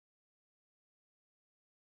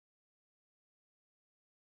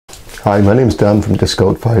Hi, my name is Dan from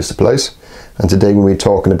Discount Fire Supplies, and today we'll be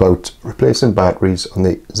talking about replacing batteries on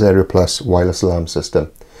the Zerio Plus wireless alarm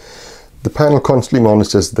system. The panel constantly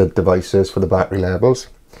monitors the devices for the battery levels.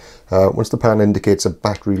 Once the panel indicates a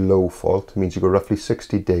battery low fault, it means you've got roughly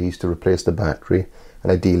 60 days to replace the battery,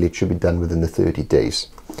 and ideally it should be done within the 30 days.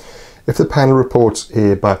 If the panel reports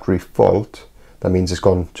a battery fault, that means it's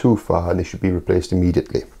gone too far and it should be replaced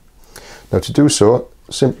immediately. Now, to do so,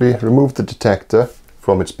 simply remove the detector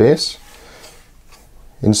from its base.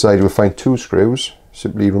 Inside you'll find two screws.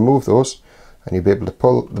 Simply remove those and you'll be able to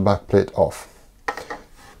pull the back plate off.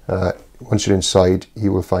 Once you're inside,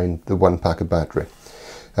 you will find the one pack of battery.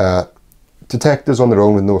 Detectors on their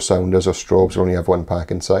own with no sounders or strobes only have one pack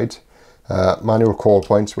inside. Manual call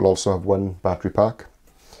points will also have one battery pack.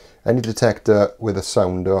 Any detector with a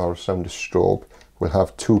sounder or a sounder strobe will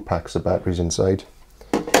have two packs of batteries inside,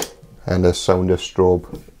 and a sounder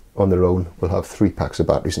strobe on their own will have 3 packs of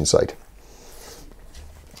batteries inside.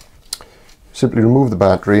 Simply remove the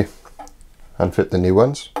battery and fit the new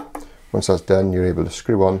ones. Once that's done, you're able to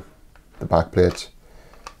screw on the back plate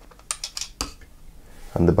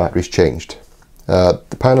and the battery's changed.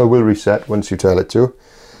 The panel will reset once you tell it to,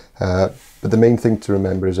 but the main thing to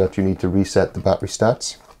remember is that you need to reset the battery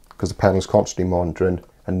stats, because the panel is constantly monitoring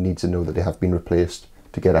and needs to know that they have been replaced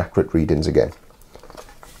to get accurate readings again.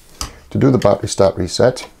 To do the battery stat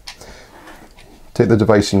reset, take the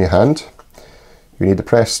device in your hand. You need to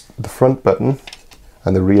press the front button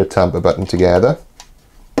and the rear tamper button together.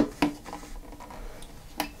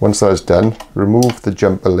 Once that is done, remove the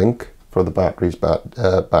jumper link for the battery's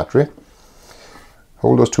battery.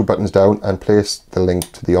 Hold those two buttons down and place the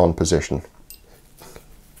link to the on position.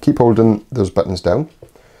 Keep holding those buttons down.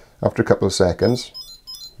 After a couple of seconds,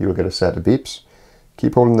 you will get a set of beeps.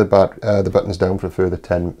 Keep holding the buttons down for a further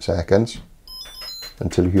 10 seconds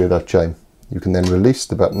until you hear that chime. You can then release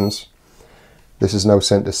the buttons. This has now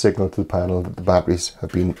sent a signal to the panel that the batteries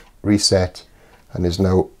have been reset and is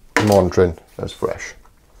now monitoring as fresh.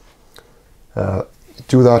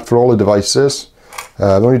 Do that for all the devices.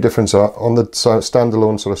 The only difference are on the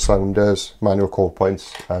standalone sort of sounders, manual call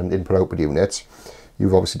points and input-output units,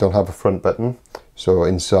 you obviously don't have a front button, so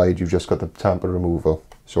inside you've just got the tamper removal.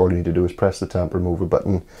 So all you need to do is press the tamper removal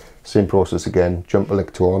button. Same process again, jumper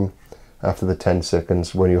link to on. After the 10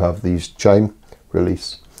 seconds, when you have these chime,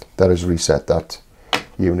 release. That has reset that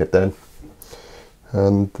unit then.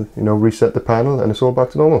 And reset the panel and it's all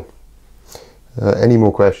back to normal. Any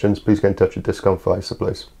more questions, please get in touch with Discount Fire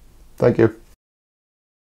Supplies. Thank you.